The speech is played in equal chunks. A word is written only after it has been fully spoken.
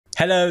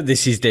Hello,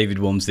 this is David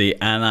Walmsley,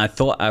 and I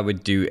thought I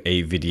would do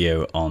a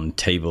video on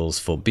tables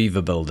for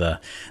Beaver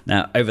Builder.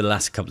 Now, over the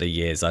last couple of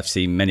years, I've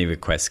seen many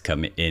requests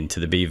come into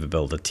the Beaver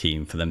Builder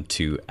team for them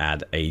to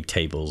add a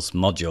tables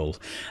module.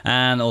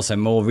 And also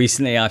more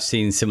recently, I've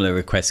seen similar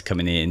requests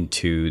coming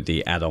into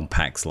the add-on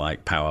packs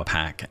like Power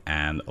Pack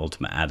and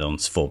Ultimate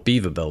Add-ons for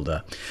Beaver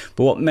Builder.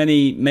 But what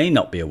many may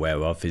not be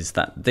aware of is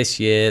that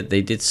this year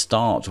they did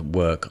start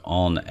work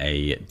on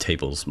a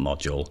tables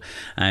module.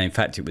 And in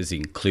fact, it was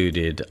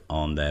included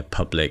on their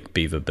public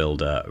Beaver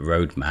Builder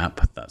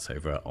roadmap that's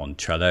over on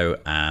Trello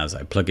as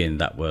a plugin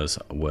that was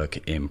work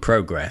in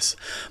progress.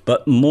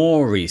 But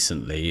more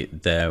recently,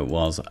 there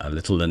was a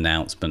little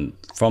announcement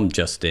from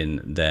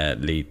Justin, their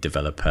lead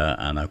developer,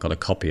 and I've got a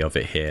copy of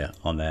it here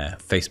on their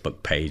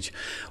Facebook page,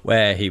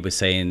 where he was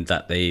saying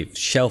that they've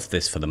shelved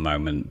this for the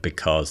moment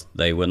because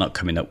they were not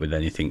coming up with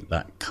anything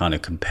that kind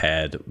of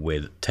compared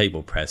with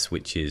TablePress,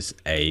 which is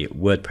a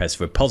WordPress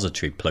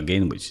repository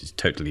plugin, which is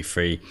totally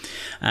free,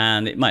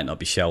 and it might not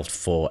be shelved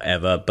forever,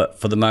 but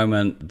for the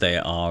moment they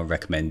are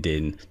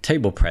recommending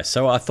TablePress.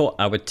 So I thought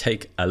I would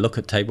take a look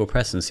at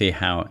TablePress and see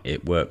how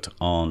it worked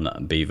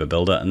on Beaver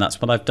Builder, and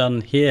that's what I've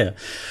done here.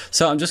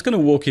 So I'm just going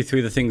to walk you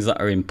through the things that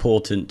are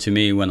important to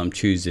me when I'm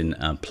choosing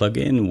a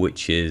plugin,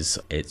 which is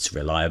its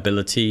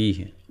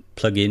reliability,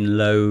 plugin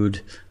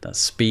load, that's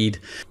speed,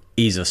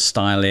 ease of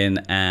styling,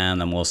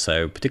 and I'm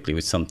also, particularly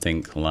with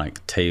something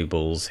like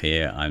tables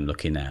here, I'm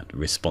looking at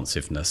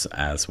responsiveness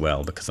as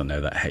well, because I know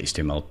that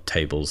HTML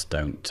tables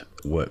don't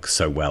work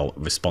so well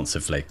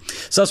responsively.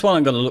 So that's what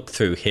I'm going to look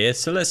through here.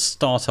 So let's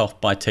start off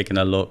by taking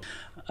a look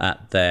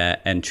at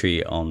their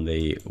entry on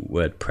the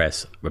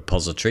WordPress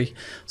repository.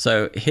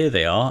 So here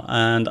they are,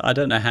 and I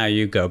don't know how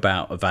you go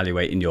about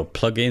evaluating your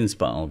plugins,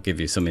 but I'll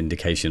give you some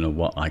indication of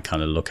what I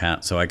kind of look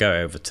at. So I go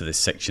over to this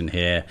section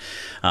here.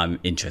 I'm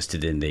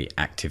interested in the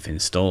active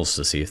installs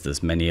to see if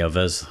there's many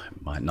others.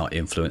 It might not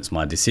influence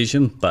my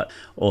decision, but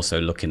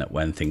also looking at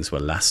when things were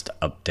last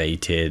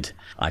updated.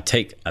 I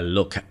take a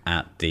look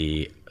at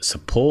the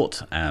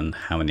support and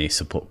how many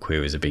support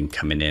queries have been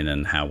coming in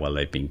and how well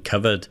they've been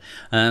covered,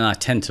 and I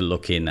tend to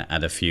look in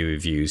at a few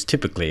reviews.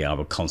 Typically I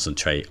will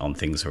concentrate on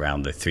things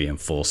around the 3 and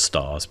 4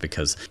 stars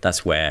because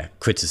that's where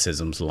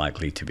criticism's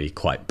likely to be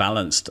quite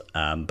balanced,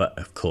 but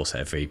of course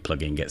every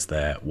plugin gets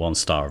their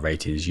 1-star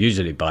ratings,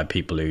 usually by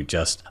people who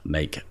just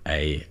make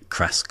a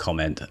crass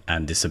comment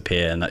and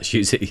disappear, and that's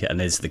usually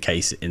and is the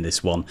case in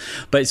this one.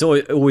 But it's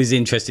always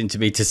interesting to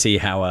me to see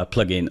how a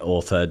plugin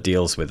author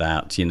deals with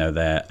that, you know,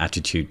 their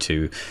attitude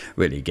to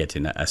really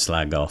getting a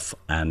slag off,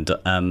 and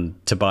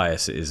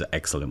Tobias is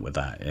excellent with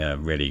that.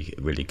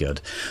 Really good.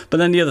 But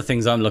then the other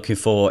things I'm looking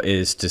for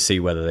is to see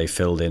whether they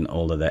filled in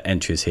all of their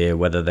entries here,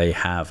 whether they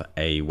have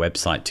a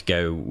website to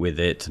go with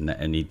it and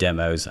any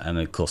demos, and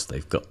of course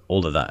they've got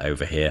all of that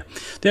over here.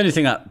 The only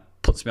thing that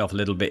puts me off a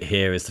little bit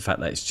here is the fact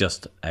that it's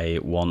just a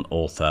one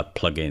author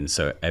plugin,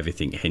 so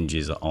everything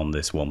hinges on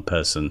this one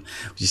person,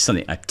 which is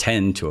something I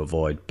tend to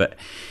avoid. But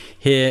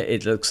here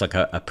it looks like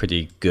a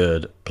pretty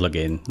good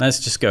plugin. Let's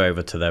just go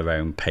over to their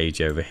own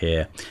page over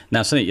here.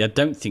 Now, something I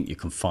don't think you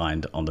can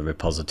find on the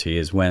repository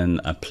is when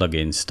a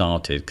plugin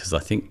started, because I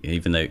think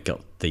even though it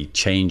got the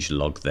change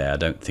log there, I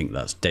don't think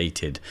that's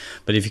dated.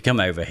 But if you come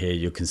over here,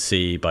 you can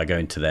see by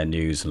going to their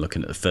news and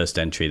looking at the first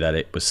entry that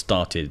it was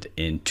started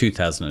in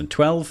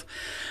 2012.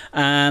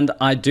 And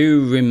I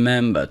do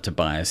remember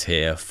Tobias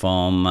here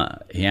from,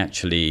 he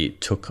actually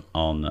took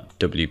on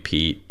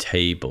WP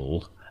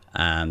Table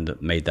and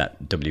made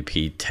that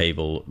WP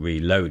Table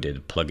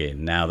Reloaded plugin.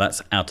 Now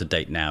that's out of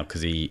date now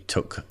because he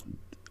took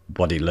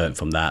what he learned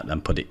from that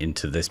and put it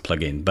into this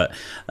plugin, but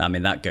I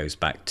mean that goes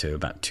back to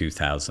about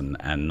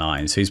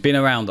 2009, so he's been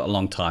around a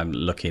long time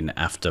looking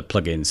after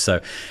plugins.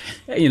 So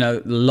you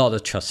know, a lot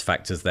of trust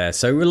factors there.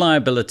 So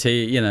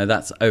reliability, you know,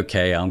 that's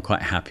okay. I'm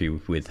quite happy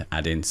with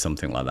adding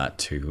something like that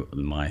to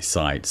my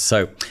site.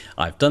 So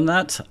I've done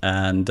that,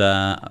 and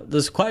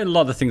there's quite a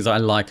lot of things I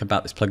like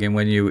about this plugin.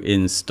 When you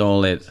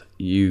install it,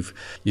 you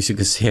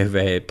can see over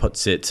here it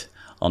puts it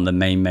on the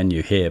main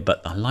menu here,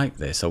 but I like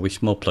this. I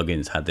wish more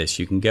plugins had this.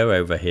 You can go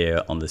over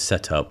here on the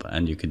setup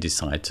and you can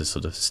decide to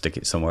sort of stick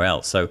it somewhere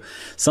else. So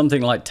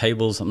something like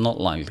tables, I'm not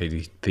likely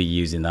to be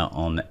using that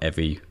on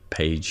every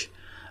page,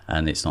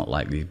 and it's not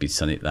likely to be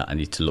something that I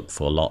need to look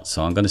for a lot.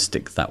 So I'm going to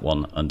stick that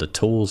one under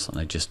tools, and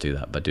I just do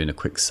that by doing a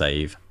quick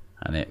save,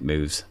 and it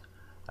moves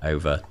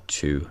over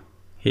to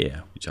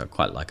here, which I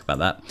quite like about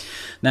that.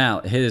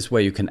 Now here's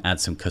where you can add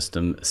some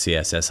custom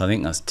CSS. I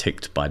think that's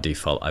ticked by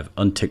default. I've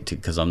unticked it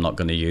because I'm not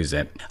going to use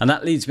it. And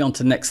that leads me on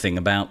to the next thing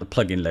about the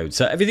plugin load.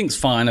 So everything's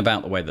fine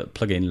about the way that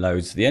plugin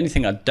loads. The only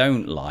thing I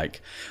don't like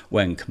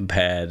when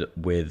compared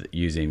with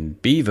using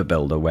Beaver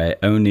Builder, where it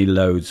only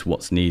loads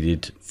what's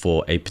needed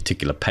for a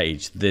particular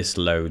page, this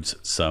loads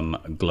some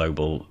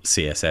global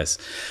CSS.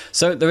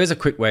 So there is a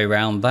quick way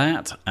around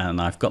that, and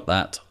I've got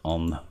that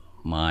on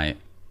my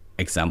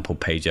example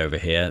page over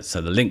here.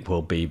 So the link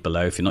will be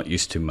below. If you're not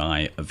used to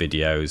my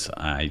videos,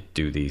 I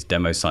do these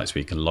demo sites where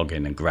you can log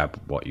in and grab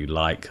what you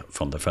like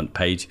from the front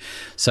page.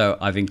 So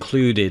I've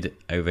included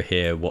over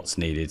here what's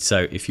needed.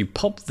 So if you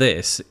pop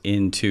this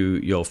into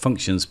your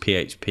functions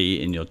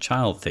PHP in your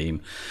child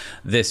theme,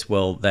 this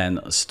will then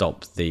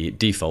stop the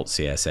default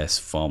CSS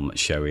from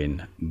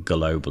showing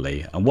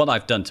globally. And what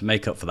I've done to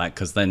make up for that,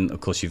 because then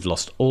of course you've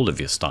lost all of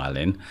your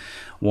styling,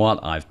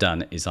 what I've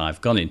done is I've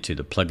gone into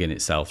the plugin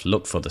itself,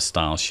 looked for the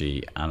style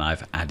sheet, and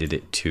I've added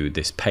it to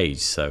this page.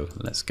 So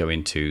let's go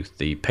into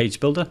the page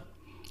builder.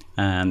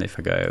 And if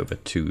I go over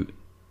to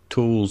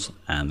tools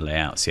and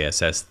layout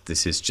CSS,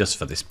 this is just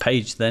for this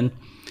page then.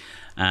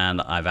 And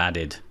I've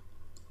added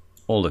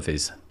all of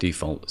his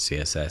default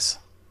CSS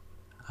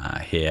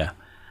here.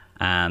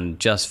 And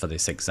just for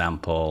this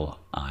example,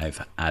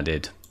 I've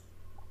added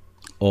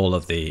all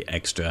of the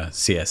extra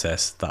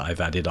CSS that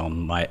I've added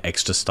on. My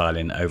extra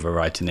styling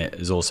overwriting it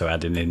is also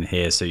added in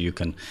here, so you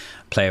can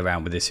play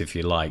around with this if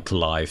you like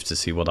live to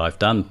see what I've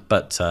done,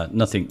 but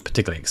nothing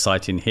particularly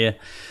exciting here.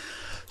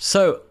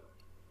 So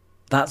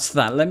that's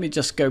that. Let me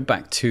just go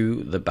back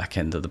to the back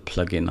end of the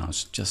plugin. I'll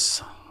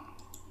just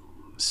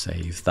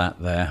save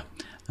that there.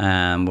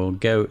 And we'll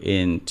go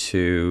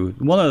into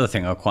one other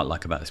thing I quite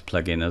like about this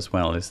plugin as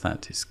well is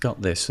that it's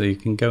got this, so you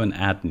can go and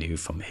add new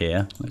from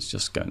here. Let's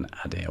just go and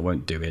add it. I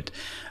won't do it.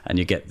 And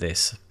you get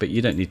this, but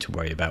you don't need to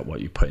worry about what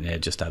you put in here.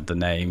 Just add the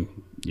name.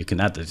 You can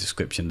add the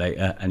description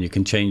later, and you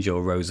can change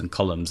your rows and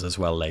columns as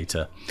well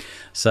later.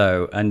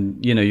 So,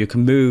 and you know, you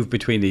can move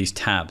between these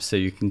tabs, so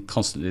you can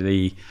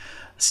constantly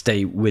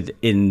stay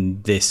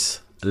within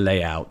this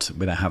layout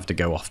without having to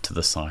go off to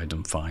the side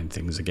and find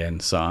things again.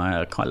 So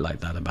I quite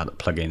like that about the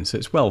plugin. So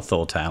it's well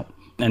thought out,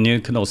 and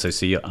you can also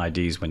see your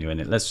IDs when you're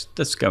in it. Let's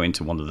go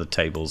into one of the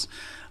tables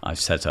I've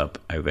set up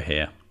over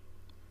here.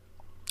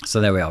 So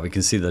there we are. We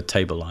can see the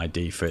table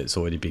ID for it's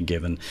already been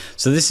given.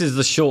 So this is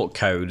the short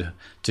code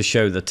to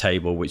show the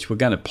table, which we're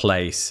going to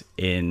place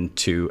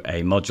into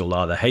a module,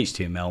 either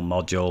HTML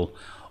module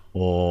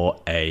or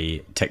a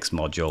text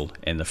module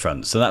in the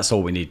front. So that's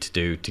all we need to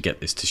do to get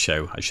this to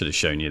show. I should have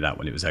shown you that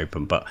when it was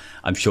open, but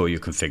I'm sure you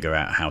can figure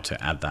out how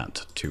to add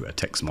that to a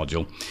text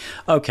module.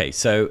 Okay,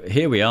 so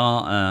here we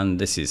are, and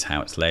this is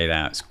how it's laid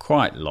out. It's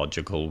quite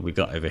logical. We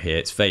got over here,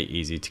 it's very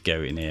easy to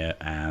go in here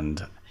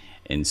and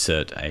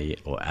insert a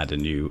or add a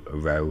new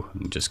row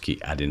and just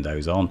keep adding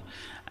those on,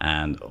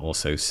 and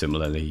also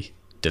similarly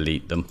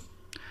delete them.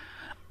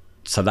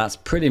 So that's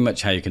pretty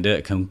much how you can do it.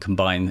 You can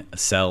combine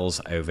cells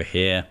over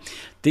here.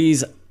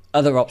 These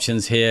other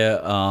options here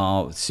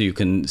are, so you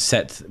can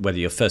set whether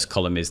your first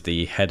column is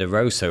the header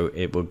row, so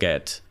it will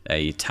get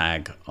a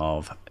tag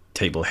of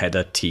table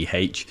header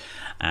TH,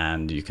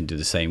 and you can do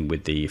the same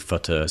with the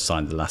footer,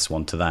 assign the last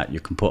one to that. You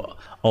can put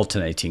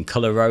alternating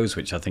color rows,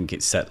 which I think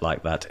it's set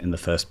like that in the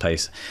first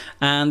place.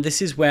 And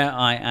this is where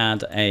I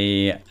add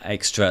a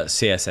extra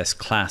CSS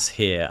class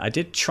here. I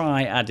did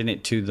try adding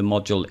it to the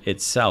module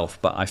itself,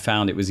 but I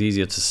found it was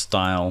easier to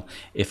style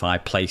if I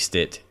placed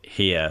it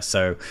here.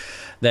 So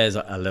there's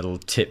a little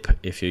tip.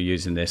 If you're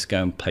using this,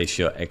 go and place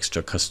your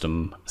extra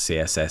custom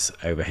CSS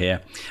over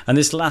here. And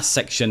this last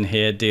section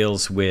here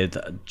deals with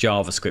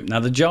JavaScript. Now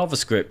the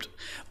JavaScript,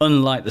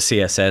 unlike the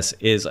CSS,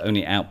 is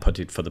only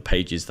outputted for the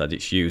pages that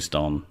it's used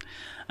on.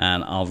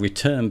 And I'll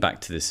return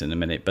back to this in a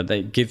minute, but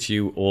it gives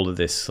you all of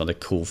this sort of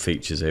cool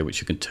features here,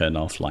 which you can turn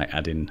off, like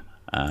adding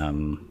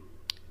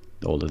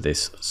all of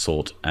this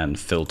sort and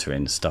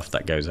filtering stuff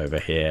that goes over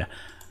here,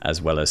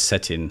 as well as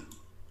setting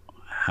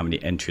how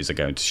many entries are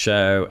going to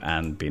show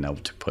and being able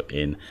to put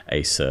in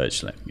a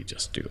search. Let me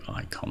just do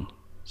icon.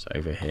 So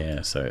over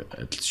here, so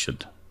it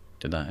should,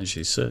 did that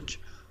actually search?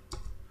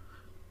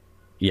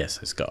 Yes,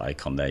 it's got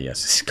icon there.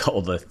 Yes, it's got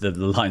all the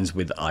lines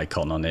with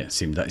icon on it. It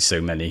seems like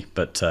so many,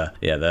 but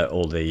yeah, they're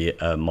all the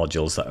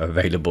modules that are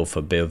available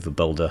for Beaver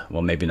Builder.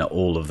 Well, maybe not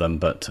all of them,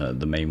 but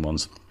the main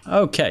ones.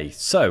 Okay,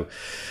 so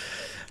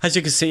as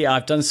you can see,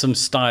 I've done some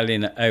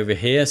styling over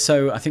here.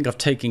 So I think I've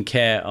taken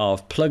care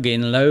of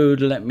plugin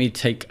load. Let me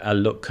take a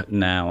look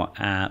now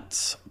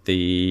at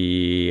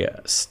the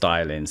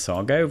styling. So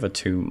I'll go over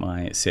to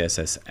my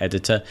CSS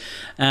editor,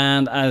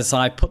 and as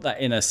I put that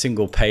in a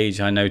single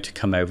page, I know to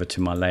come over to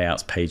my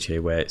layouts page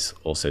here where it's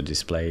also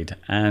displayed,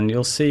 and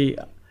you'll see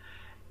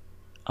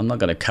I'm not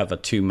going to cover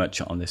too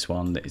much on this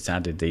one. It's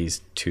added these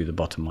to the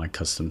bottom of my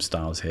custom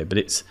styles here, but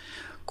it's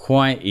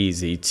quite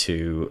easy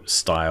to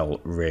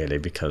style really,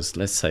 because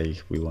let's say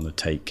we want to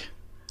take,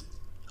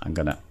 I'm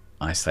going to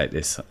isolate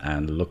this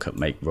and look at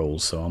make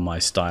rules. So on my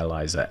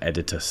stylizer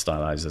editor,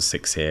 stylizer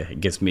 6 here, it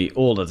gives me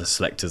all of the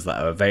selectors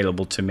that are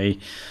available to me.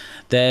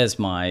 There's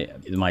my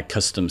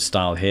custom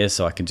style here,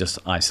 so I can just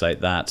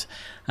isolate that.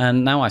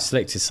 And now I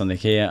selected something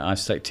here. I've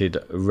selected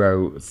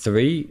row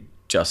 3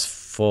 just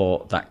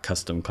for that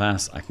custom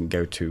class. I can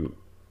go to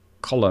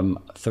column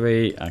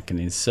 3, I can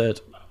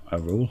insert a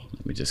rule.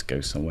 Let me just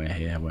go somewhere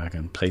here where I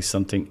can place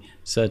something,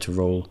 insert a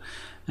rule,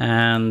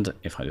 and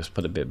if I just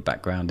put a bit of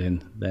background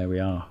in, there we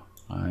are.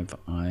 I've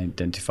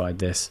identified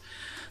this.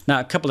 Now,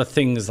 a couple of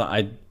things that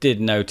I did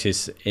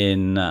notice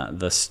in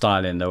the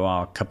styling, there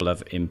are a couple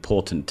of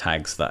important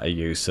tags that are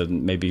used, so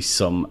maybe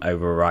some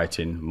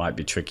overwriting might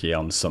be tricky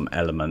on some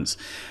elements.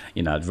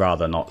 You know, I'd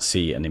rather not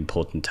see an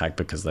important tag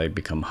because they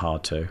become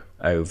hard to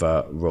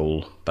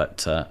overrule,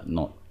 but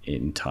not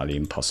entirely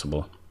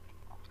impossible.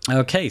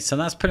 Okay, so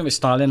that's pretty much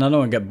styling. I don't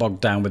want to get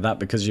bogged down with that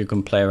because you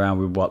can play around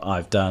with what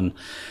I've done,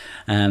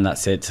 and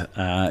that's it.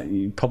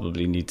 You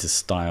probably need to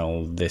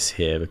style this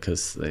here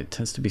because it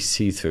tends to be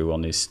see-through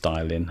on his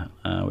styling,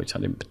 which I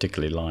didn't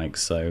particularly like.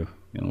 So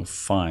you'll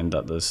find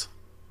that there's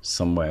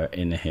somewhere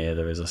in here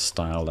there is a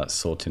style that's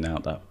sorting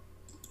out that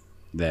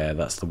there.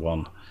 That's the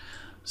one.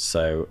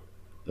 So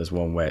there's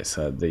one where it's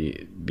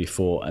the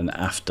before and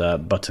after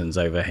buttons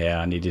over here.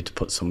 I needed to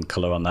put some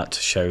color on that to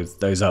show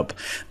those up.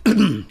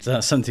 So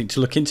that's something to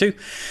look into.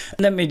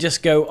 Let me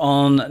just go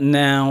on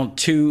now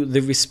to the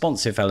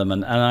responsive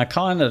element, and I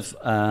kind of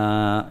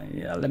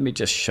yeah, let me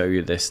just show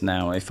you this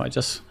now. If I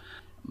just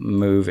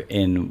move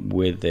in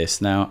with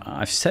this now,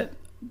 I've set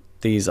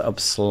these up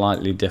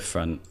slightly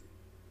different.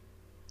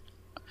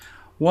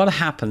 What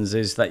happens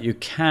is that you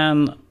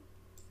can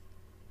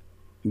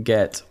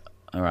get,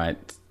 all right,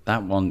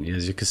 that one,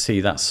 as you can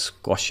see, that's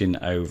squashing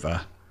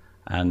over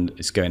and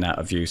it's going out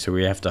of view, so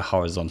we have to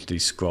horizontally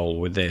scroll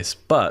with this.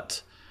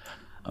 But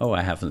oh,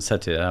 I haven't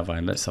set it, have I?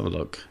 Let's have a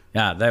look.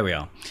 Yeah, there we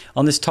are.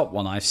 On this top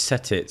one I've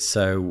set it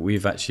so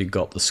we've actually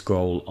got the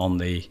scroll on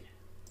the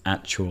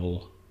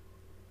actual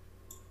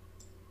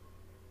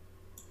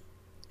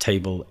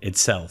table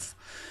itself.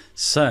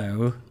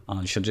 So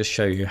I shall just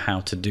show you how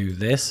to do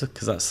this,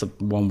 because that's the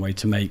one way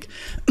to make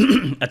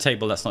a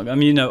table that's not, I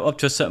mean, you know, up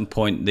to a certain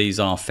point these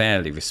are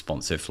fairly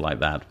responsive like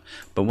that,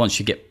 but once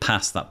you get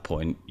past that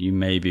point you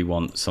maybe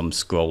want some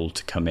scroll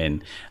to come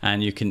in,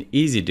 and you can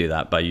easily do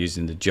that by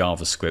using the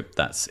JavaScript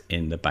that's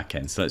in the back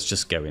end. So let's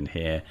just go in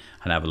here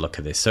and have a look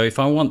at this. So if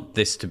I want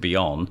this to be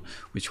on,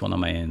 which one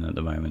am I in at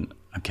the moment?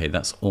 Okay,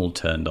 that's all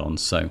turned on,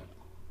 so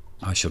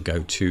I shall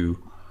go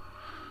to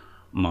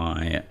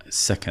my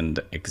second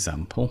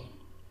example.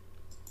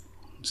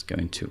 I'm just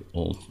going to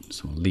all,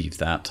 so I'll leave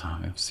that.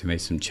 I obviously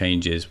made some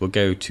changes. We'll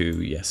go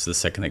to, yes, the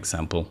second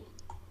example.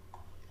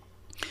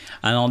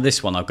 And on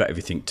this one I've got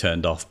everything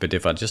turned off, but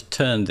if I just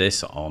turn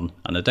this on,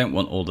 and I don't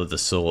want all of the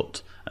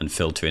sort and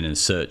filtering and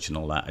search and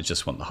all that, I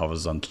just want the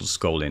horizontal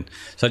scrolling.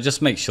 So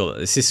just make sure that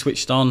this is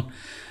switched on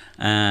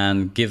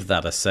and give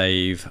that a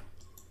save.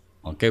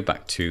 I'll go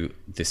back to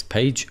this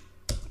page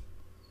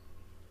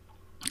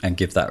and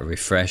give that a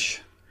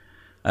refresh.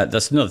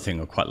 That's another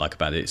thing I quite like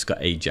about it. It's got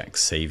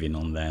Ajax saving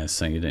on there,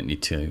 so you don't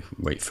need to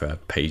wait for a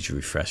page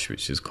refresh,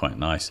 which is quite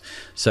nice.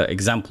 So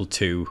example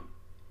 2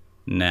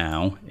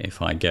 now, if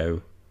I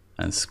go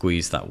and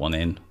squeeze that one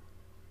in,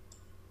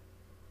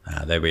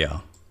 there we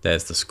are.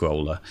 There's the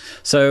scroller.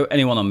 So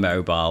anyone on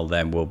mobile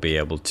then will be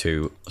able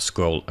to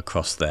scroll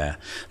across there.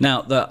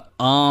 Now there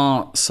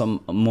are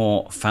some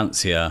more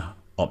fancier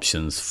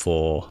options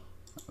for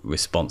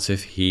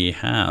responsive. He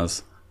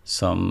has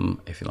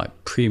some, if you like,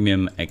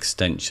 premium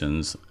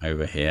extensions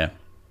over here,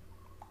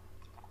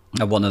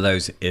 and one of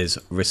those is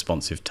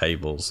responsive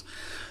tables.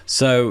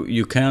 So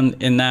you can,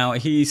 and now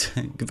he's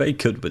very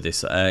good with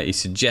this. He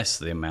suggests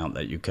the amount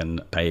that you can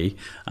pay,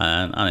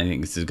 and I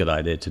think this is a good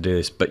idea to do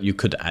this, but you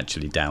could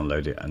actually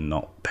download it and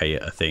not pay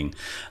a thing.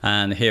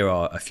 And here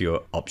are a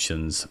few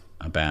options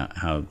about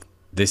how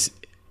this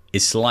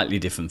is slightly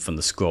different from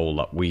the scroll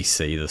that we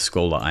see. The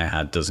scroll that I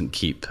had doesn't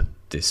keep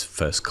this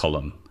first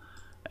column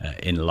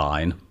in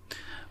line,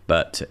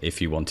 but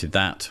if you wanted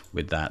that,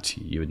 with that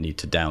you would need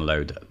to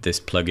download this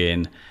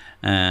plugin.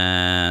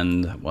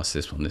 And what's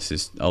this one? This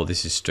is, oh,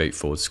 this is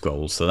straightforward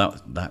scroll, so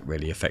that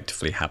really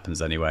effectively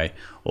happens anyway.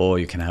 Or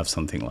you can have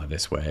something like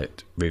this where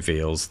it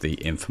reveals the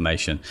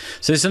information.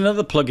 So it's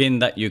another plugin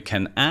that you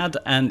can add,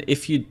 and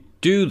if you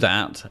do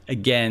that,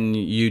 again,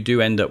 you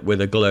do end up with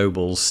a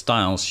global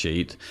style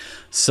sheet.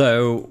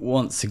 So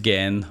once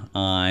again,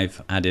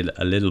 I've added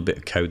a little bit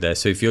of code there.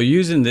 So if you're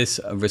using this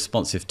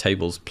responsive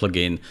tables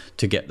plugin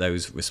to get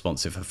those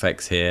responsive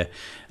effects here,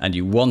 and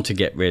you want to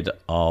get rid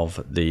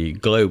of the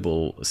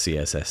global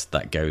CSS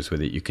that goes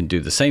with it, you can do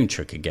the same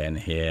trick again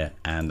here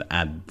and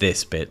add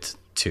this bit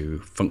to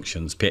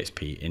functions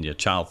PHP in your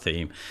child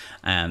theme,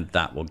 and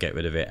that will get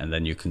rid of it, and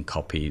then you can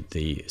copy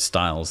the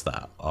styles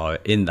that are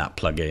in that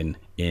plugin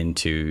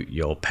into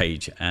your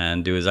page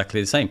and do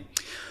exactly the same.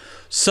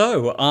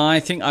 So I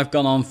think I've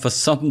gone on for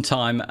some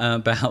time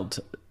about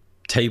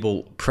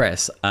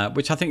TablePress,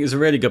 which I think is a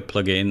really good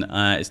plugin.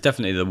 It's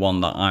definitely the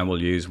one that I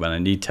will use when I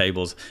need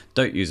tables.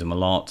 Don't use them a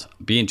lot.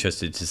 Be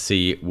interested to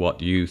see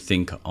what you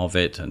think of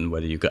it and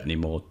whether you've got any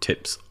more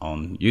tips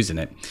on using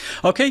it.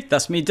 Okay,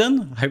 that's me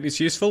done. I hope it's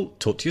useful.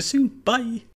 Talk to you soon. Bye.